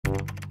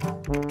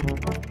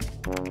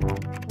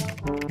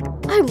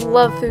I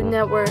love Food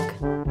Network.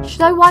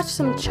 Should I watch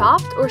some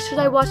Chopped or should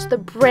I watch the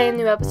brand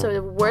new episode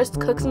of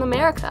Worst Cooks in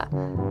America?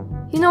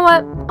 You know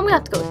what? I'm gonna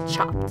have to go with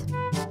Chopped.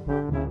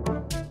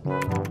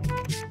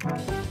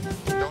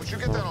 Don't you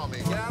get that on me.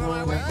 Get out of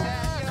my way.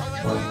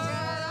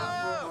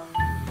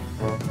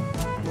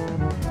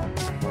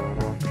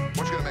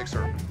 What you gonna make,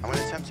 sir? I'm going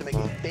to attempt to make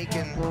a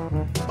bacon,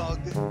 bug,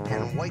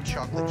 and white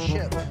chocolate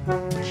chip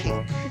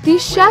cake.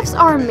 These chefs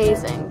are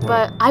amazing,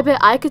 but I bet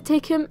I could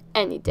take him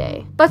any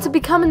day. But to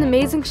become an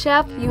amazing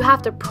chef, you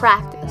have to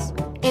practice.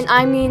 And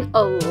I mean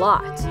a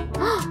lot.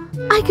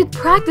 I could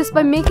practice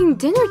by making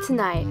dinner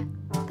tonight.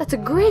 That's a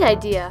great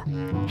idea.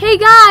 Hey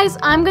guys,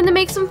 I'm gonna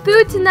make some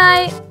food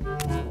tonight.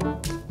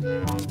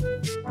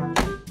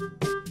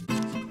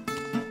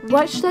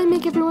 What should I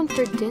make everyone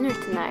for dinner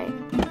tonight?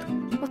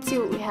 Let's see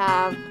what we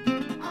have.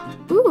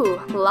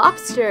 Ooh,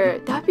 lobster.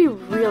 That'd be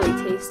really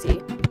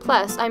tasty.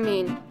 Plus, I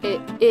mean,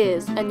 it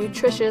is a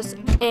nutritious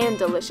and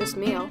delicious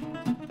meal.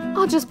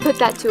 I'll just put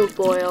that to a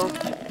boil.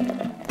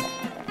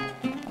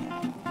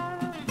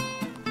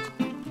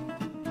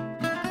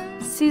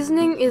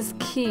 Seasoning is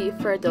key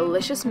for a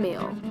delicious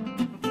meal.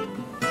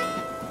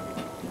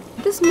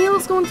 This meal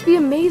is going to be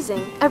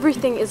amazing.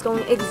 Everything is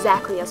going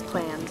exactly as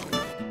planned.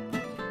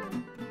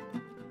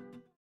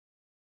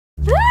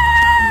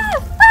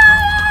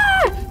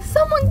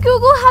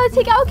 Google how to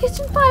take out a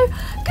kitchen fire.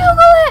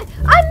 Google it!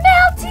 I'm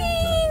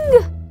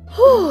melting!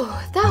 Whew,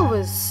 that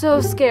was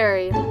so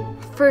scary.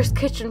 First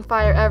kitchen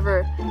fire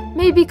ever.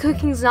 Maybe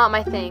cooking's not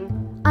my thing.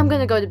 I'm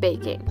gonna go to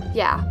baking.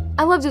 Yeah,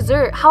 I love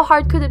dessert. How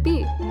hard could it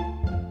be?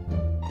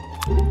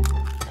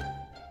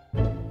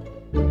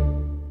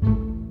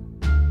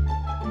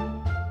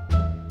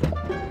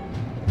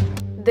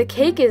 The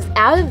cake is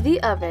out of the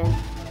oven.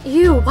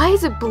 Ew, why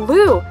is it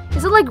blue?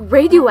 Is it like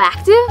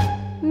radioactive?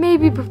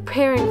 Maybe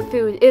preparing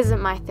food isn't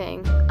my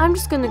thing. I'm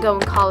just gonna go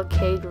and call a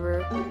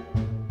caterer.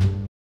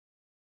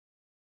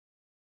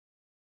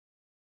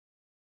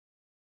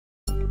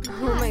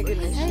 Oh my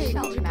goodness. Hey,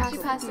 could you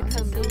pass the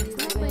cup?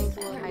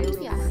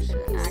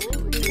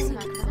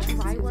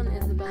 I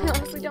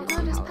honestly don't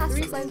know. Just pass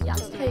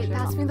this. Hey,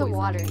 pass me the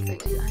water.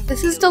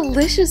 This is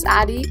delicious,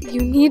 Addie. You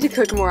need to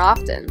cook more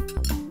often.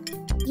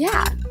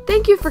 Yeah.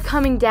 Thank you for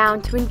coming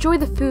down to enjoy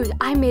the food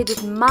I made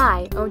with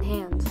my own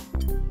hands.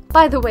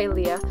 By the way,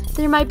 Leah,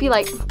 there might be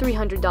like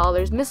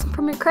 $300 missing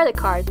from your credit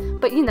card,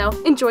 but you know,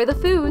 enjoy the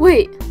food.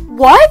 Wait,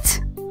 what?